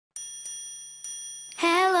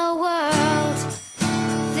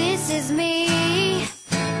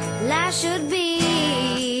should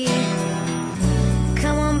be.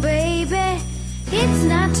 Come on, baby, it's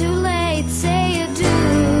not too late, say you do.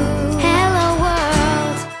 Hello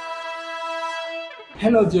world.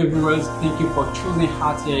 Hello dear viewers, thank you for choosing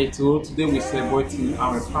Heart Here Tool. Today we're celebrating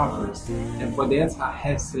our fathers, and for that I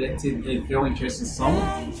have selected a very interesting song.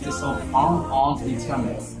 It's a song found on the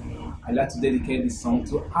internet. I'd like to dedicate this song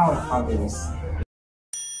to our fathers.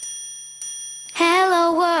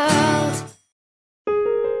 Hello world.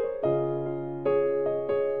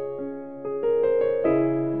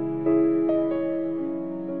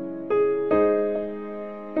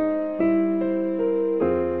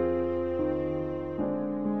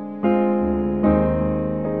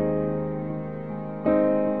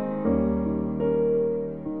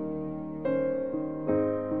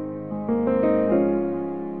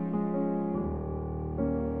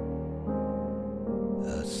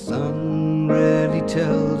 A son rarely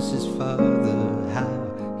tells his father how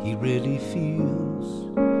he really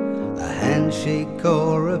feels. A handshake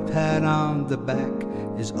or a pat on the back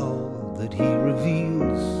is all that he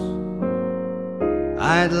reveals.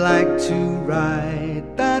 I'd like to right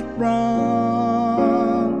that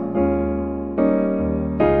wrong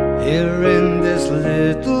here in this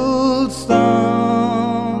little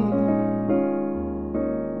song.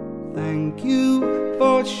 Thank you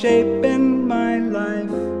for shaping my life.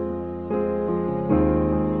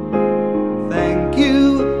 Thank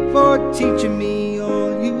you for teaching me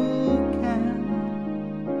all you can.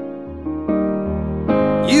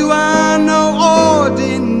 You are no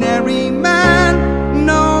ordinary man.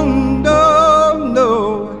 No, no, no.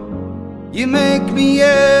 You make me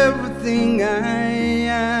everything I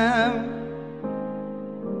am.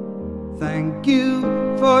 Thank you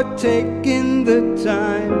for taking the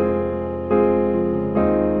time.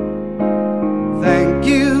 Thank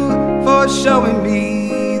you for showing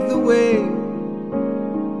me the way.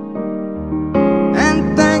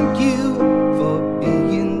 And thank you for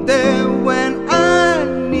being there when I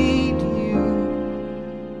need you.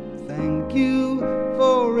 Thank you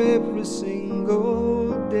for every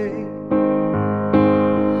single day.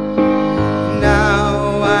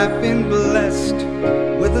 Now I've been blessed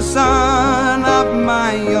with a son of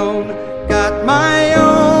my own. Got my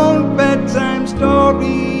own bedtime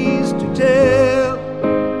stories to tell.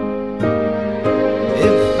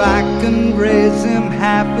 I can raise him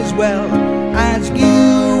half as well as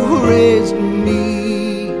you raised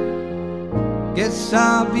me. Guess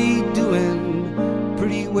I'll be doing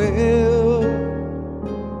pretty well.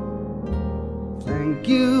 Thank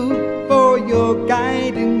you for your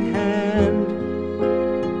guiding hand.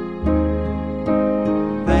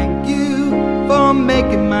 Thank you for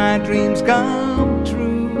making my dreams come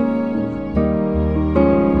true.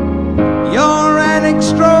 You're an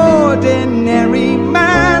extraordinary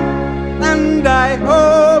man, and I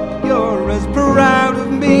hope you're as proud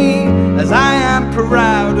of me as I am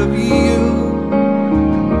proud of you.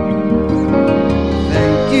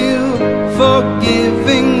 Thank you for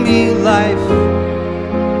giving me life.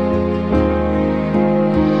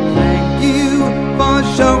 Thank you for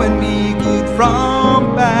showing me good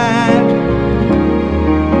from bad.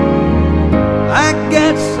 I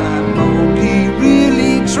guess I'm only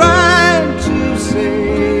really trying to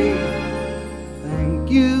say thank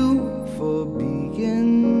you for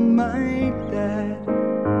being my dad.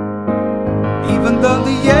 Even though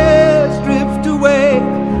the years drift away,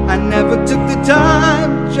 I never took the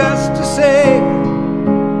time just to say I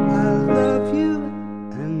love you,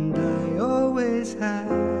 and I always have.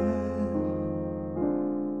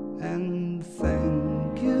 And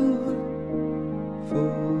thank you for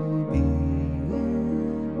being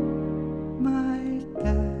my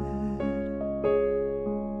dad.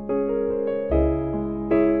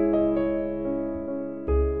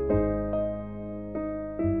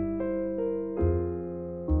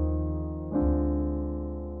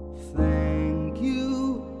 Thank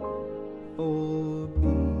you for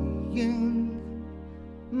being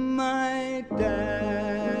my dad.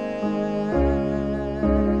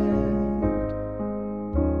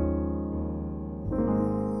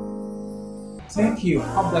 Thank you,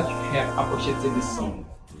 hope that you have appreciated this song.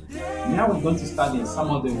 Now we're going to study some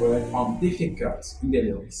of the words from difficult in the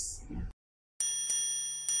lyrics.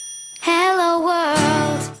 Hello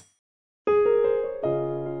world.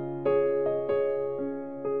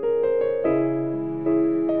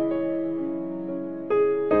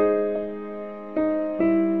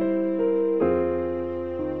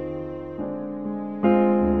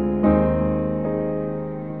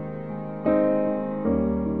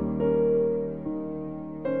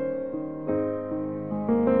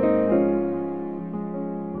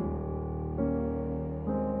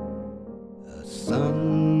 A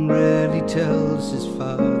sun red tells his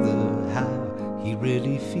father how he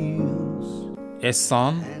really feels. A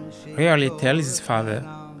son rarely tells his father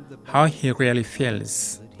how he really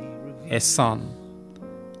feels. A son,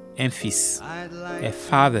 un fils, a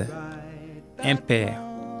father, un père,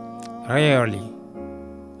 rarely,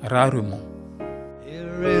 rarement.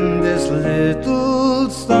 Here in this little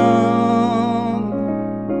song,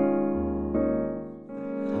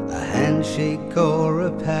 a handshake or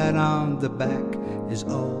a pat on the back is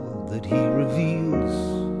all that he reveals.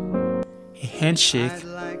 A handshake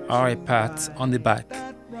or a pat on the back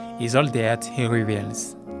is all that he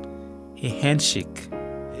reveals. A handshake,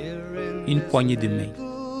 une poignée de main,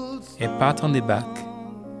 a pat on the back,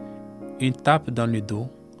 une tape dans le dos,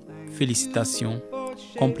 félicitations,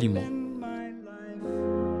 compliments.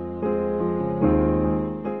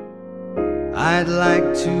 I'd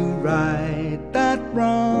like to right that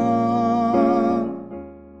wrong.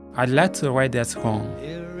 I'd like to right that wrong.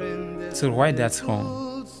 To right that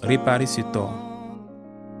wrong. Réparer ce tort.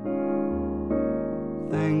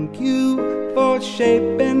 Thank you for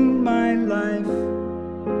shaping my life.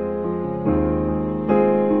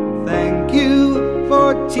 Thank you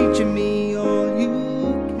for teaching me all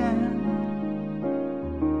you can.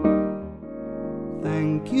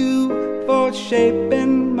 Thank you for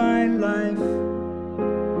shaping my life.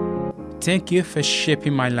 Thank you for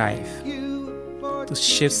shaping my life. To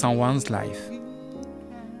shape someone's life.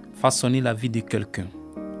 Façonner la vie de quelqu'un.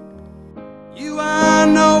 You are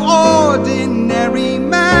no ordinary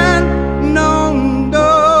man. No,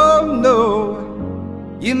 no, no.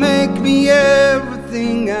 You make me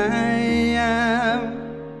everything I am.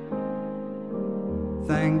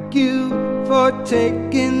 Thank you for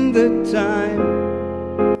taking the time.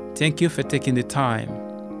 Thank you for taking the time.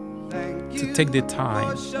 To take the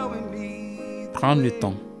time. Prendre le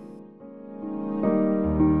temps.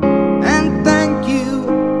 And thank you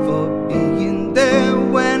for being there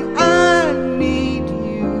when I need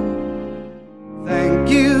you. Thank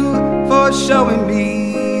you for showing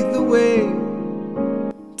me the way.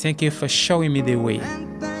 Thank you for showing me the way.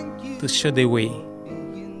 To show the way.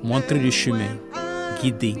 Montrer le chemin.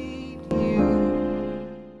 Guider.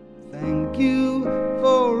 Thank you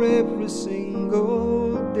for every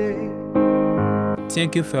single day.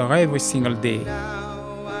 Thank you for every single day.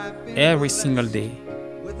 Every single day.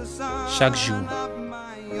 Chaque jour.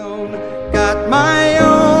 Got my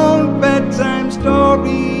own bedtime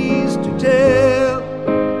stories to tell.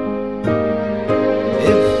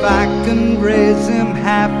 If I can raise him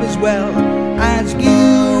half as well as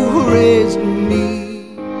you raised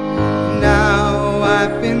me. Now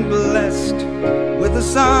I've been blessed with a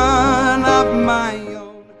son of my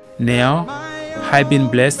own. Now, I've been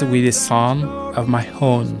blessed with a son of my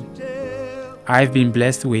own. I've been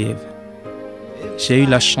blessed with. J'ai eu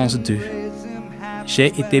la chance de.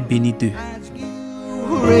 J'ai été béni de.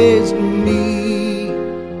 You raised me.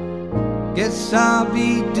 Guess I'll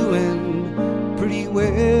be doing pretty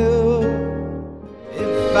well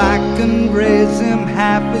if I can raise him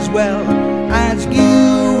half as well as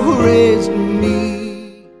you raised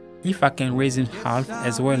me. If I can raise him half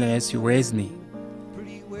as well as you raised me.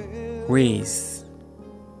 Raise.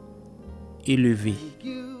 Élever. Thank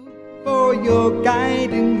you for your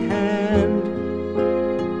guiding hand.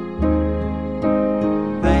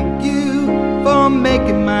 Thank you for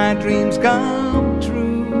making my dreams come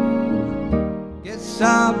true. Guess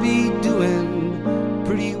I'll be doing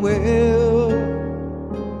pretty well.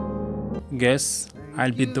 Guess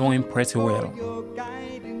I'll be doing pretty well.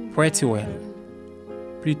 Pretty well.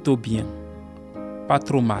 Plutôt bien. Pas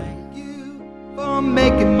trop mal. Thank you for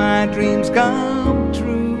making my dreams come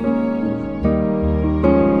true.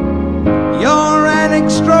 You're an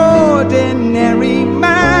extraordinary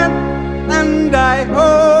man, and I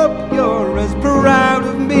hope you're as proud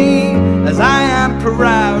of me as I am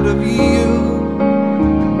proud of you.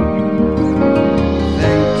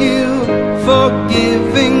 Thank you for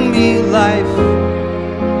giving me life.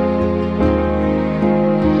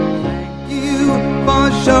 Thank you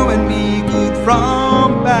for showing me good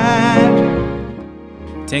from bad.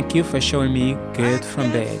 Thank you for showing me good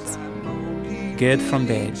from bad. Good from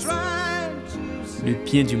bad. Le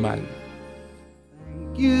bien du mal.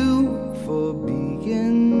 Thank you for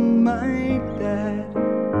being my dad.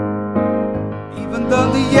 Even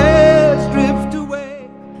though the years drift away.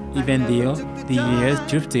 Even though the years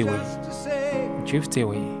drift away. Drift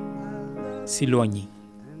away. S'éloigner.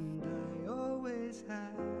 And I always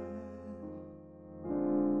have.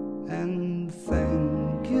 And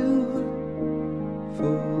thank you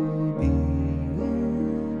for being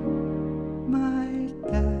my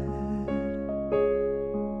dad.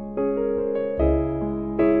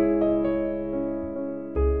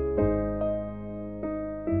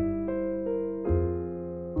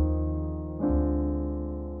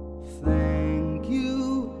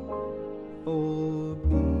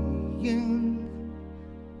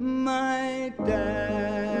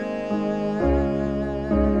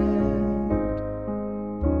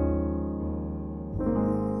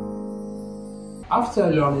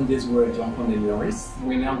 After learning this word jump on the lyrics,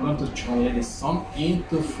 we're now going to translate the song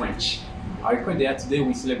into French. I recall that today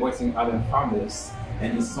we're celebrating our fathers,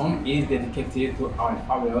 and the song is dedicated to our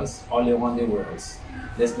fathers all around the world.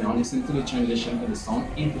 Let's now listen to the translation of the song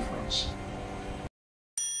into French.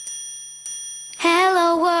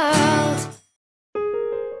 Hello world.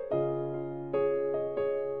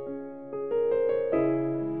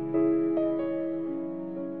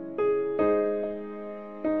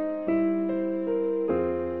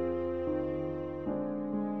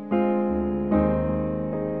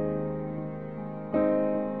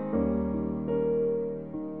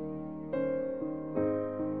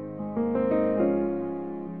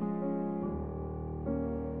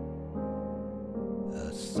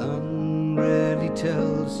 A son rarely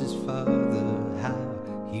tells his father how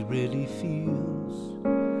he really feels.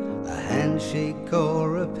 A handshake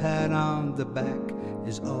or a pat on the back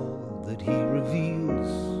is all that he reveals.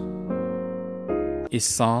 A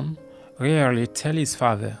son rarely tells his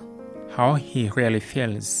father how he really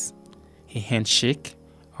feels. A handshake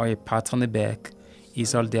or a pat on the back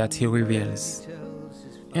is all that he reveals.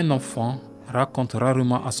 Un enfant raconte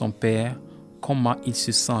rarement à son père comment il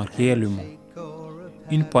se sent réellement.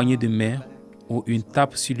 Une poignée de main ou une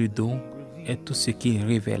tape sur le dos est tout ce qu'il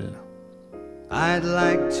révèle. I'd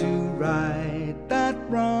like to right that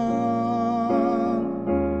wrong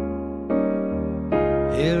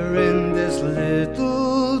here in this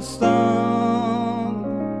little song.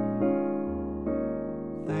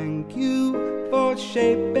 Thank you for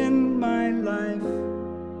shaping my life.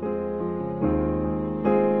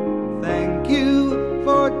 Thank you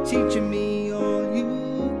for teaching me all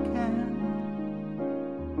you can.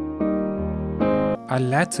 I'd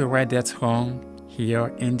like to write that wrong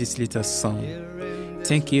here in this little song.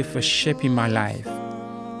 Thank you for shaping my life.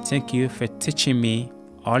 Thank you for teaching me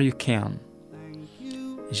all you can.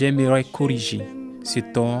 J'aimerais corriger ce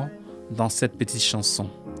tort dans cette petite chanson.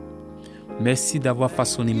 Merci d'avoir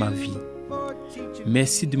façonné ma vie.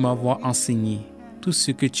 Merci de m'avoir enseigné tout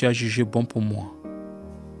ce que tu as jugé bon pour moi.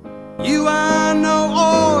 You are no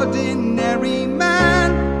ordinary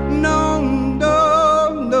man, no,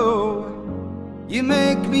 no, no. You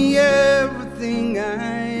make me everything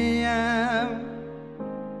I am.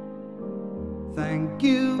 Thank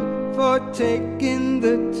you for taking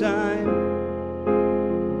the time.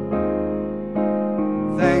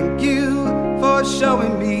 Thank you for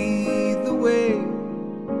showing me the way.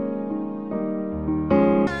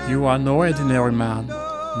 You are no ordinary man,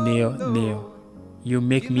 Neil, Neil. You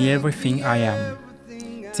make me everything I am.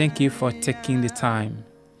 Thank you for taking the time.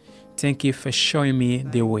 Thank you for showing me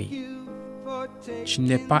the way. Tu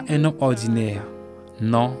n'es pas un homme ordinaire.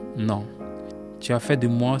 Non, non. Tu as fait de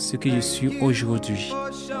moi ce que je suis aujourd'hui.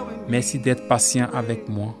 Merci d'être patient avec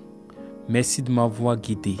moi. Merci de m'avoir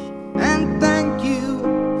guidé. And thank you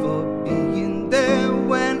for being there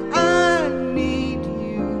when I need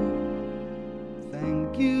you.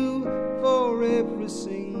 Thank you for every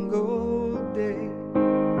single day.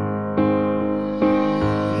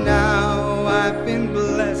 Now I've been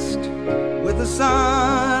blessed with a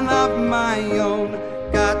son of my own.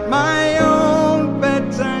 Got my own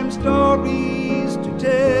bedtime stories to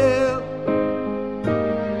tell.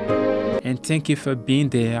 And thank you for being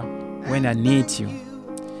there when I need you.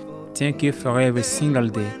 Thank you for every single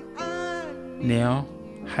day. Now,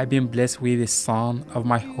 I've been blessed with a son of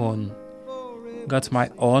my own. Got my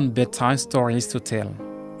own bedtime stories to tell.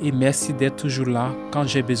 Et merci d'être toujours là quand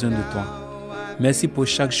j'ai besoin de toi. Merci pour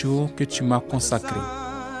chaque jour que tu m'as consacré.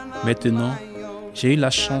 Maintenant, j'ai eu la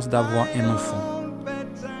chance d'avoir un enfant.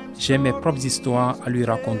 J'ai mes propres histoires à lui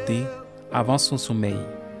raconter avant son sommeil.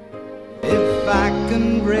 If I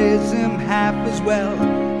can raise him half as well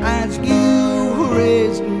as you who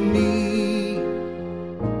raised me,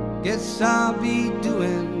 guess I'll be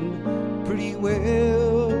doing pretty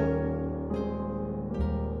well.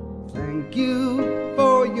 Thank you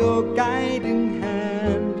for your guiding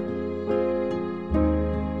hand.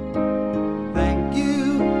 Thank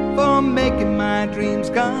you for making my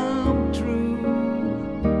dreams come true.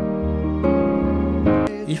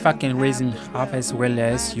 If I can raise him half as well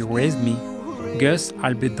as you raised me, guess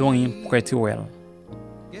I'll be doing pretty well.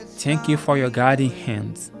 Thank you for your guiding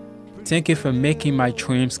hands. Thank you for making my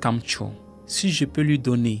dreams come true. Si je peux lui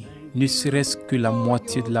donner ne serait-ce que la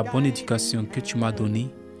moitié de la bonne éducation que tu m'as donnée,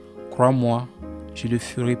 crois-moi, je le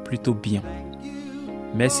ferai plutôt bien.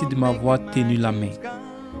 Merci de m'avoir tenu la main.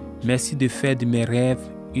 Merci de faire de mes rêves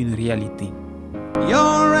une réalité.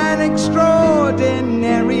 You're an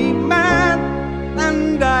extraordinary man,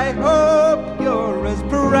 and I hope you're as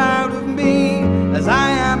proud of me as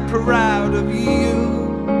I am proud of you.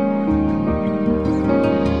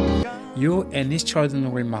 You're an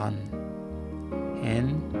extraordinary man,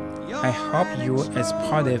 and I hope you are as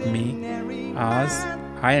proud of me as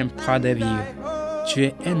I am proud of you. Tu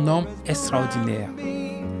es un homme extraordinaire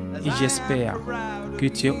et j'espère que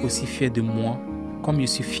tu es aussi fier de moi comme je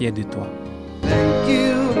suis fier de toi. Thank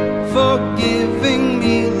you for giving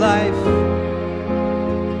me life.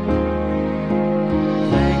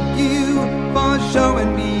 Thank you for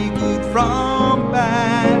showing me good from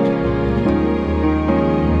bad.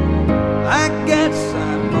 I guess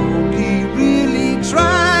I'm only really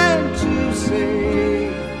trying to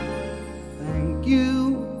say thank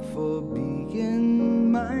you for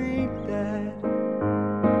being my dad.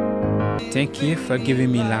 Thank you for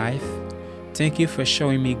giving me life. Thank you for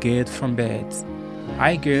showing me good from bad.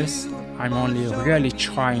 I guess I'm only really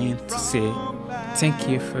trying to say thank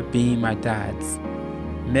you for being my dad.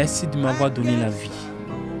 Merci de m'avoir donné la vie.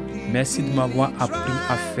 Merci de m'avoir appris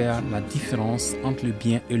à faire la différence entre le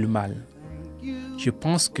bien et le mal. Je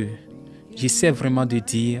pense que j'essaie vraiment de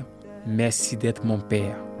dire merci d'être mon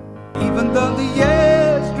père. Even though the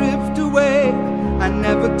years drift away, I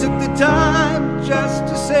never took the time just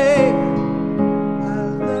to say I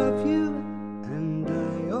love you, and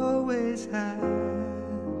I always have.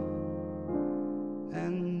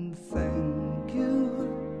 And thank you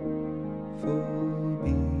for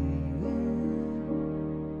being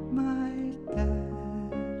my dad.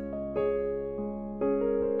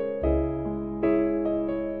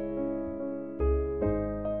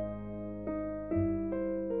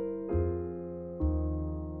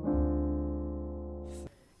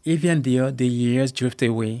 Even though the years drift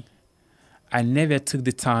away, I never took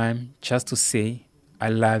the time just to say I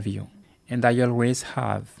love you, and I always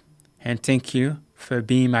have. And thank you for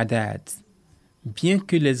being my dad. Bien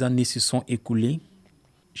que les années se sont écoulées,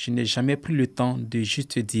 je n'ai jamais pris le temps de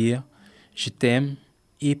juste te dire je t'aime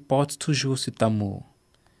et porte toujours cet amour.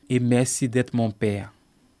 Et merci d'être mon père.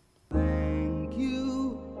 Thank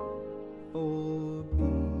you for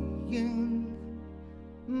being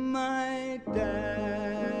my dad.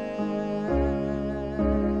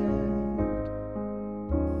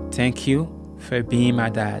 Thank you for being my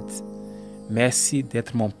dad. Merci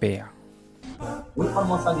d'être mon père. We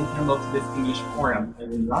almost at the end of this English poem,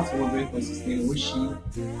 and last one we're consist in wishing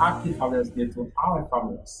Happy Father's Day to our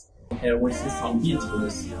fathers. Here we see some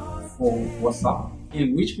videos for WhatsApp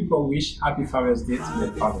in which people wish Happy Father's Day to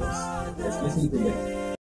their fathers. Let's listen to them.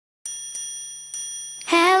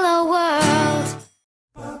 Hello world.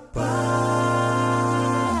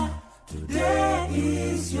 Today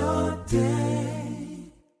is your day.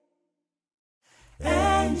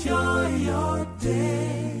 Enjoy your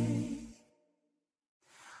day.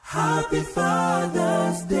 Happy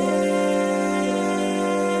Father's Day.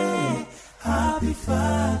 Happy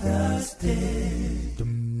Father's Day.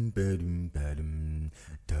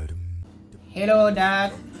 Hello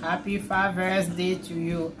Dad, happy Father's Day to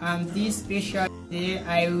you. On this special day,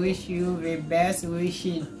 I wish you the best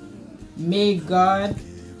wishes. May God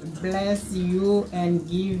bless you and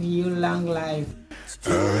give you long life. I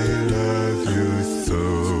love you so.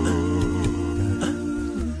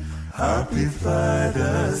 Happy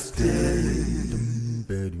Father's Day.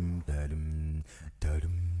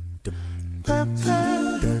 Papa,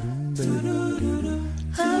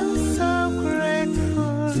 I'm so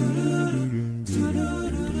grateful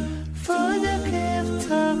for the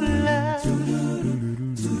gift of love.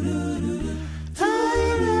 I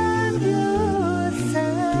love you,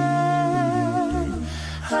 son.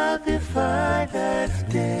 Happy Father's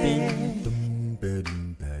Day.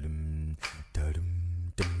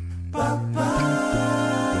 Papa,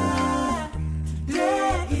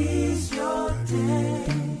 today is your day.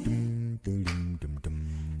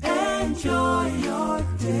 Enjoy your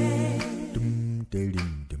day.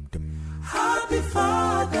 Happy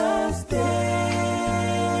Father's Day.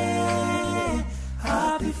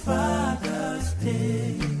 Happy Father's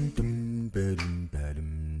Day.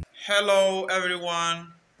 Hello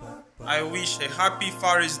everyone, I wish a happy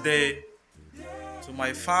Father's Day to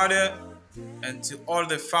my father and to all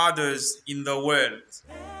the fathers in the world.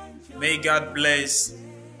 May God bless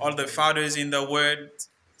all the fathers in the world,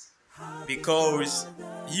 because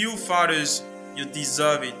you fathers, you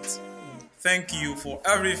deserve it. Thank you for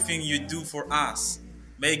everything you do for us.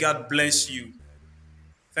 May God bless you.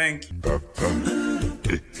 Thank you.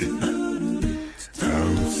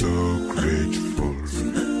 I'm so grateful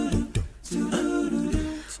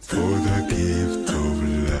for the gift of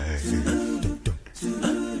life.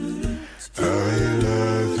 I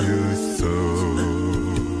love you so.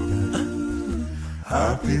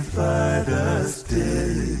 Happy Father's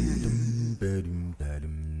Day.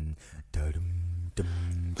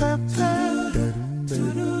 Papa,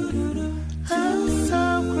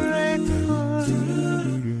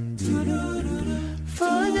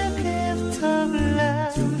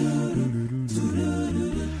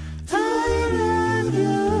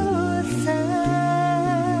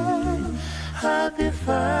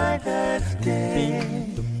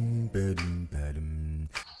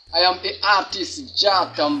 I am the artist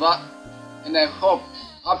Ja Tamba, and I hope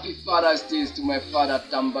Happy Father's Day to my father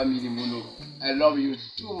Tamba Milimunu. I love you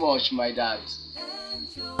too much, my dad.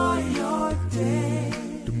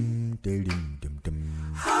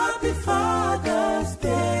 Happy Father's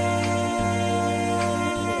Day.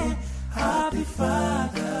 Happy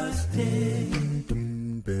Father's Day.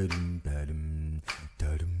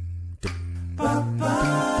 Papa,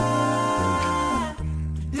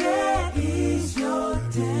 there is your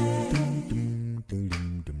day.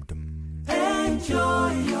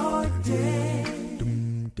 Enjoy your day.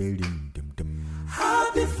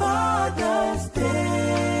 Happy Father's Day.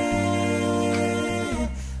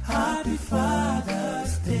 Happy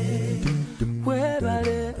Father's Day.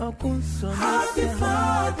 Happy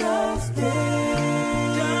Father's Day.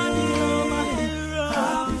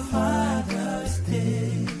 Happy Father's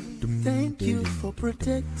Day. Thank you for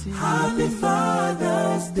protecting. Happy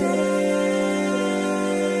Father's Day.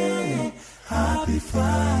 Happy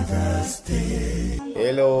Father's Day.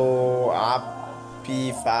 Hello,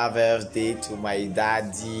 happy Father's Day to my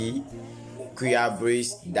daddy, Kuya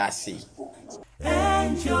Brice Dasi.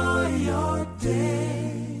 Enjoy your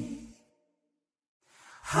day.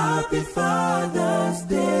 Happy Father's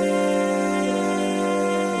Day.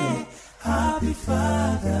 Happy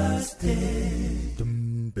Father's Day.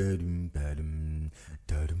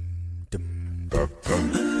 Papa,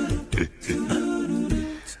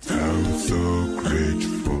 I'm so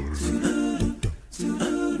grateful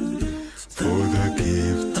for the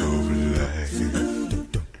gift of life.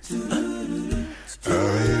 I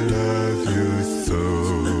love you so.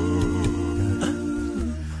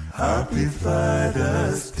 Happy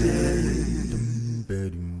Father's Day.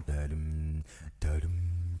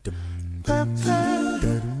 Papa,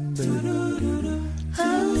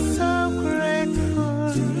 I'm so grateful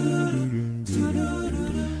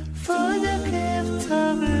for the gift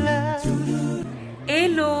of love.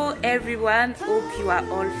 Hello everyone, hope you are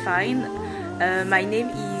all fine. My name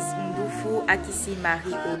is Ndufu Akisi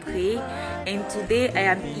Marie Audrey, and today I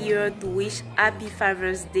am here to wish Happy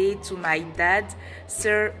Father's Day to my dad,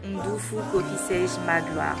 Sir Ndufu Kofisej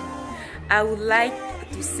Magloire. I would like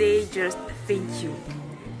to say just thank you.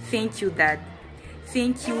 Thank you, Dad.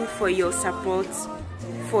 Thank you for your support,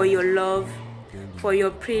 for your love, for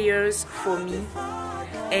your prayers for me.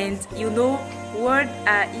 And you know, words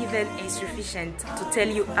are even insufficient to tell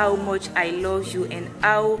you how much I love you and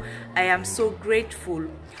how I am so grateful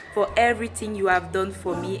for everything you have done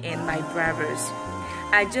for me and my brothers.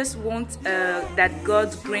 I just want that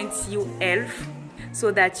God grants you health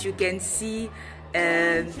so that you can see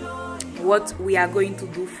what we are going to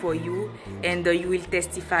do for you, and you will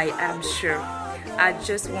testify, I'm sure. I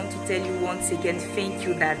just want to tell you once again, thank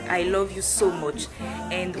you, Dad. I love you so much.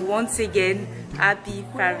 And once again, Happy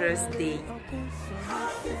Father's Day.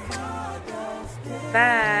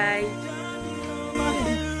 Bye.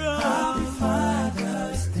 Happy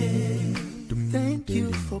Father's Day. Thank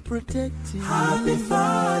you for protecting. Happy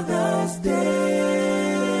Father's Day.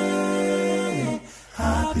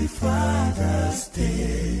 Happy Father's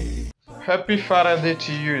Day. Happy Father's Day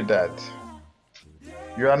to you, Dad.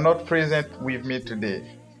 You are not present with me today,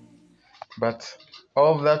 but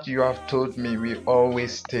all that you have told me will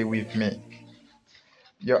always stay with me.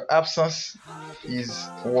 Your absence is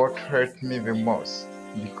what hurt me the most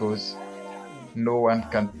because no one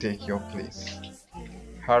can take your place.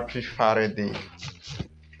 Happy Father's Day.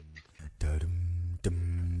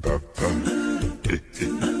 Papa,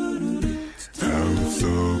 I'm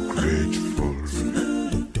so grateful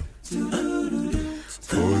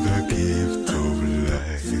for the gift of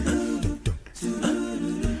life.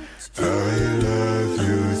 I love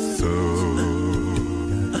you so.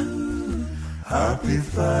 Happy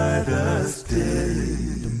Father's Day.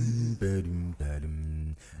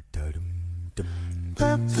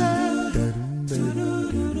 Papa,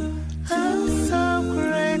 I'm so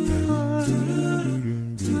grateful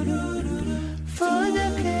for the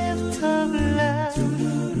gift of love.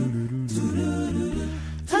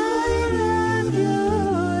 I love you,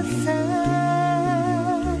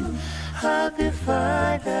 son. Happy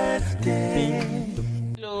Father's Day.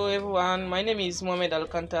 Hello everyone, my name is Mohamed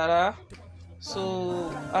Alcantara.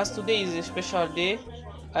 So as today is a special day,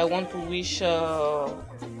 I want to wish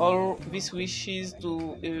all these wishes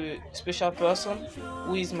to a special person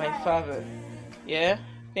who is my father. Yeah,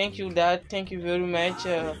 thank you, Dad. Thank you very much.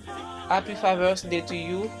 Happy Father's Day to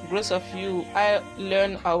you. Grace of you, I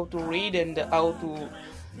learned how to read and how to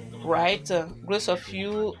write. Grace of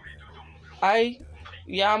you, I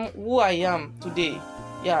am who I am today.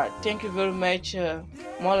 Yeah, thank you very much.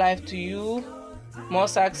 More life to you, more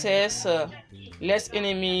success, less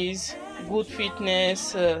enemies, good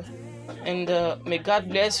fitness, and may God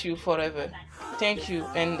bless you forever. Thank you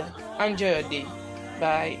and enjoy your day.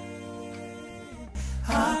 Bye.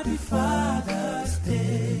 Happy Father's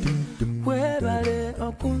Day.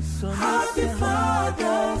 Happy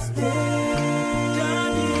Father's Day.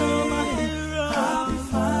 Happy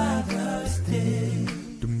Father's Day.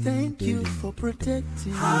 Thank you for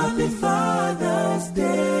protecting. Happy Father's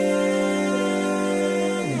Day.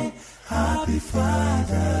 Happy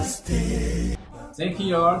Father's Day. Thank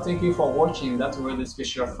you all. Thank you for watching. That was the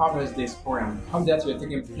special Father's Day program. Hope that you are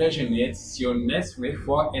taking pleasure in it. See you next week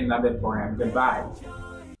for another program. Goodbye.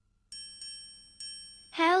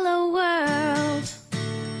 Hello world,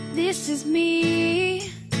 this is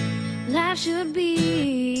me. Life should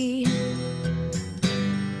be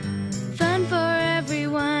fun for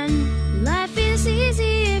everyone. Life is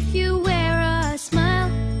easy if you wear a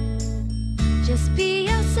smile. Just be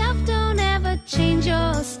yourself, don't ever change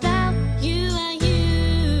your style. You are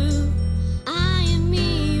you, I am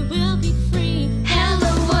me, we'll be free.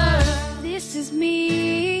 Hello world, this is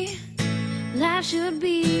me. Life should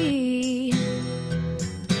be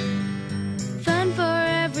fun for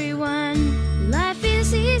everyone. Life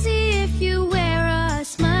is easy if you wear a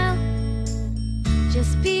smile.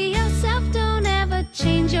 Just be yourself, don't ever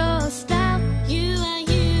change